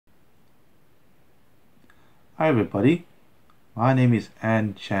Hi everybody, my name is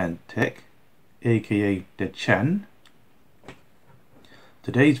Cat6 aka the Chan.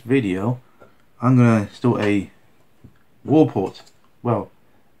 Today's video I'm gonna install a wall port. Well,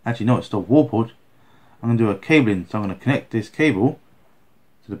 actually not install wall port. I'm gonna do a cabling, so I'm gonna connect this cable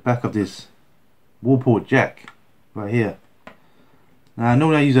to the back of this wall port jack right here. Now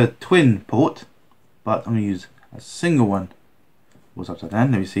normally I use a twin port, but I'm gonna use a single one. What's upside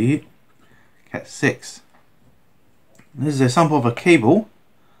down? Let me see it. Cat6. This is a sample of a cable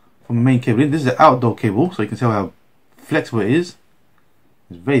from the main cable. This is an outdoor cable, so you can tell how flexible it is.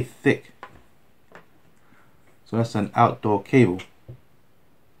 It's very thick. So that's an outdoor cable.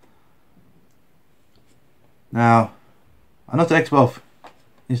 Now, I'm not the expert of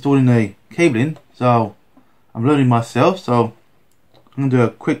installing a cabling, so I'm learning myself. So I'm going to do a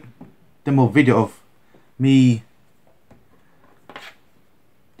quick demo video of me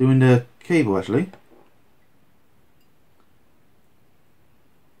doing the cable actually.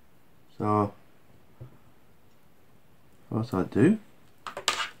 So what I do,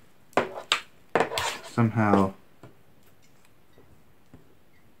 somehow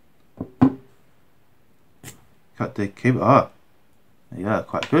cut the cable. There you go,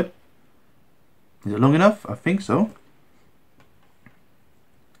 quite good. Is it long enough? I think so.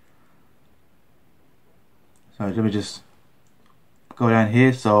 So let me just go down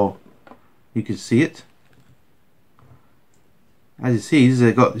here so you can see it. As you see, this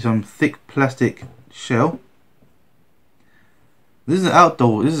has got some thick plastic shell. This is an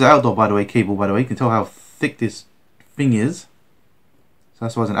outdoor. This is an outdoor, by the way, cable. By the way, you can tell how thick this thing is. So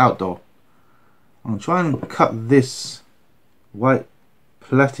that's why it's an outdoor. I'm gonna try and cut this white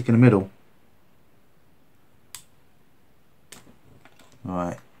plastic in the middle. All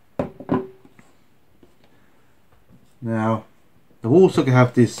right. Now, the walls also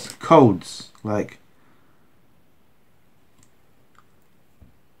have these codes like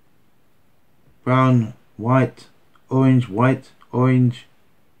brown, white, orange, brown,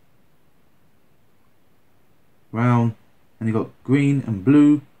 and you got green and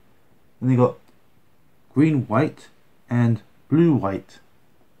blue, and you got green, white, and blue, white.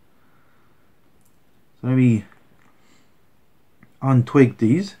 So let me untwist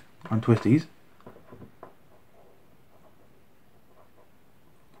these.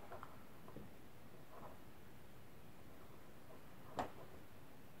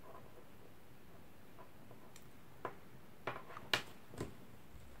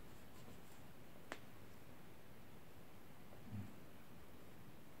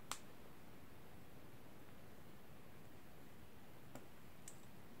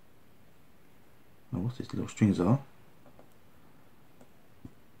 What these little strings are.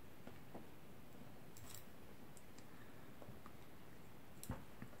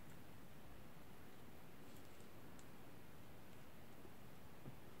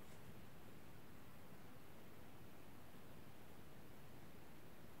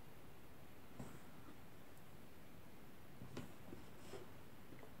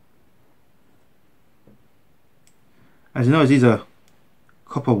 As you notice, these are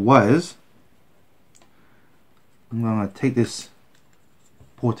copper wires. I'm going to take this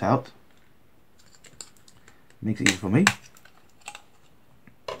port out. Makes it easy for me.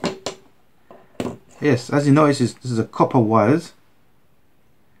 Yes, as you notice, this is a copper wires.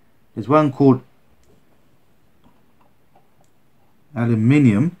 There's one called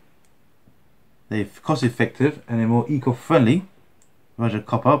aluminium. They're cost effective and they're more eco-friendly than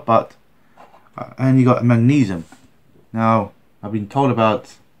copper, but and you got magnesium. Now, I've been told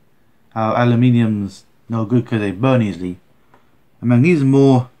about how aluminium's no good because they burn easily. And magnesium is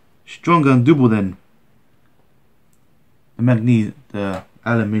more stronger and durable than the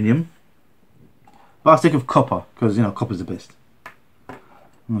aluminium. But I'll stick with copper because you know copper is the best. I'm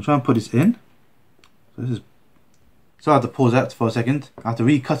gonna try and put this in. So this is. So I have to pause that for a second. I have to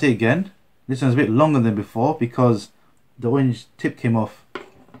recut it again. This one's a bit longer than before because the orange tip came off.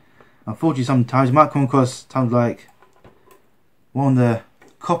 Unfortunately, sometimes you might come across times like one of the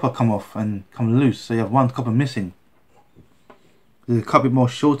copper come off and come loose, so you have one copper missing. It's a couple bit more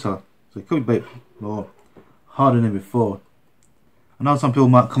shorter, so it could be a bit more harder than before. I know some people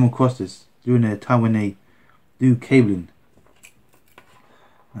might come across this during their time when they do cabling.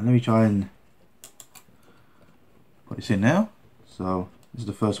 And let me try and put this in now. So this is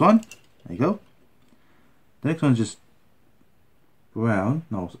the first one. There you go. The next one's just brown,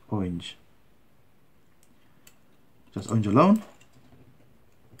 no, it's orange. Just orange alone.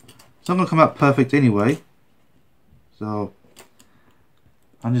 It's not going to come out perfect anyway, so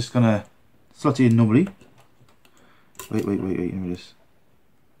I'm just going to slot it in normally. Wait, let me just.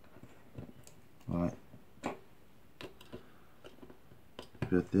 Right.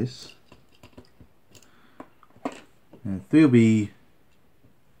 bit of this. And 3 will be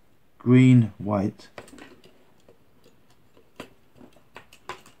green, white.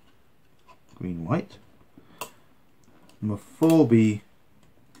 Green, white. Number 4 will be,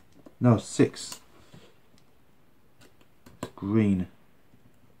 no, 6. It's green.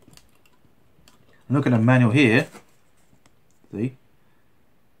 And look at the manual here. See?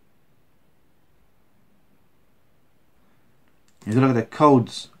 You look at the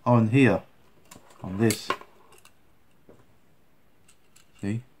codes on here, on this.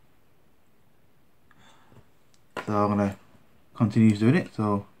 See? So I'm going to continue doing it.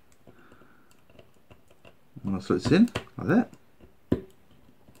 So I'm going to slip this in like that. There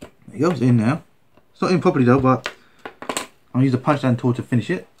it goes, in now. It's not in properly though, but I'll use the punch down tool to finish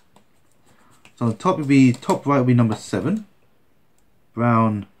it. So on top will be, top right will be number 7.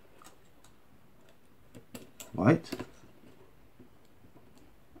 Brown, white.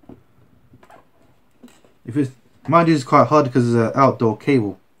 If it's, mind you, it's quite hard because it's an outdoor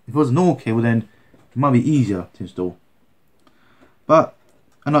cable. If it was a normal cable, then it might be easier to install. But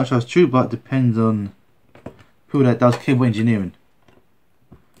I'm not sure it's true, but it depends on who that does cable engineering.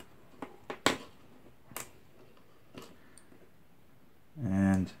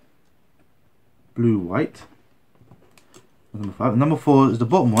 And blue, white. Number 5. Number 4 is the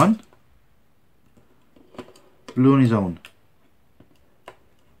bottom one. Blue on his own.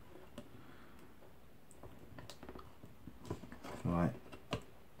 Right.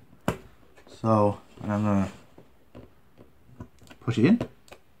 So I'm gonna push it in.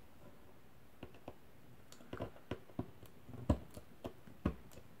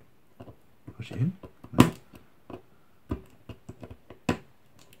 Push it in. Right.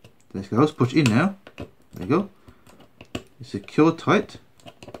 There it goes. Push it in now. There you go. It's secured tight.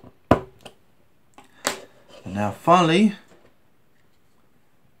 And now finally,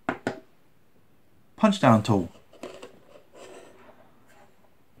 punch down tool.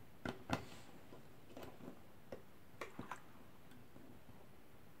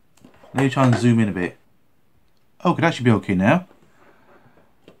 Let me try and zoom in a bit. Okay, that should be okay now.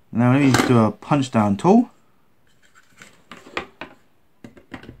 Now let me do a punch down tool.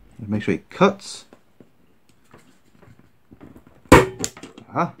 Make sure it cuts.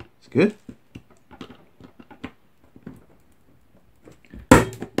 Ah, it's good.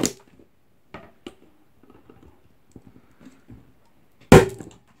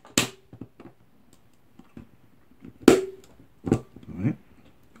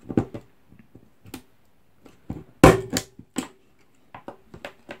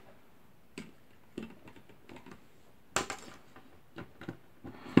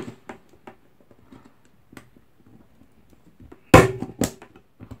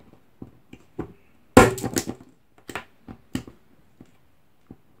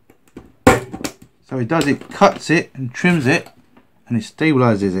 So it does, it cuts it and trims it and it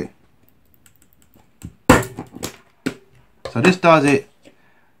stabilizes it. So this does it,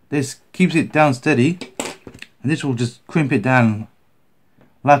 this keeps it down steady, and this will just crimp it down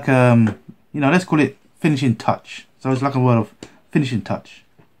like you know, let's call it finishing touch. So it's like a word of finishing touch.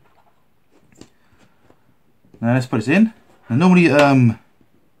 Now let's put this in. And normally when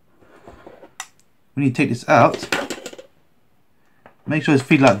you take this out, make sure it's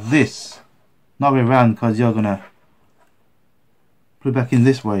feed like this. Not way around, because you're gonna put it back in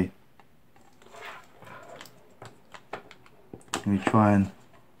this way. Let me try and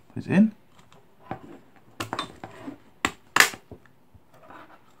put it in.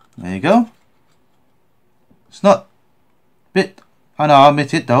 There you go. It's not bit, I know, I'll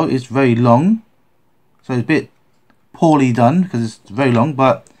admit it though, it's very long. So it's a bit poorly done because it's very long,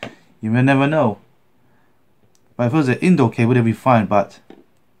 but you may never know. But if it was an indoor cable, it'd be fine, but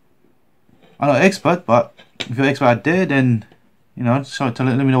I'm not an expert, but if you're an expert out there, then you know, just let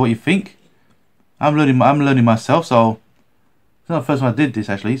me know what you think. I'm learning myself, so it's not the first time I did this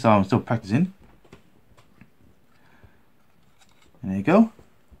actually, so I'm still practicing. And there you go.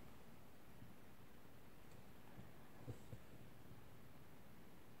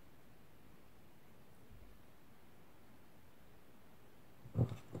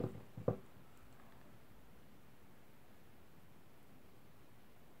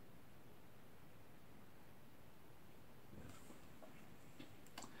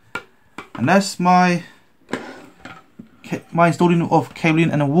 And that's my installing of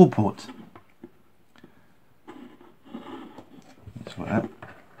cabling and a wall port. Just like that.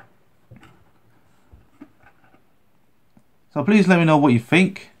 So please let me know what you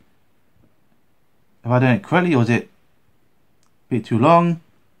think. Have I done it correctly, or is it a bit too long?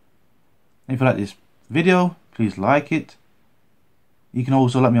 If you like this video, please like it. You can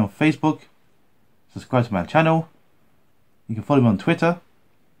also like me on Facebook, subscribe to my channel, you can follow me on Twitter.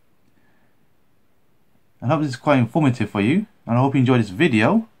 I hope this is quite informative for you, and I hope you enjoyed this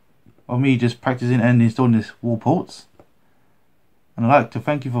video of me just practicing and installing this wall ports. And I'd like to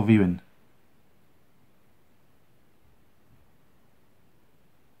thank you for viewing.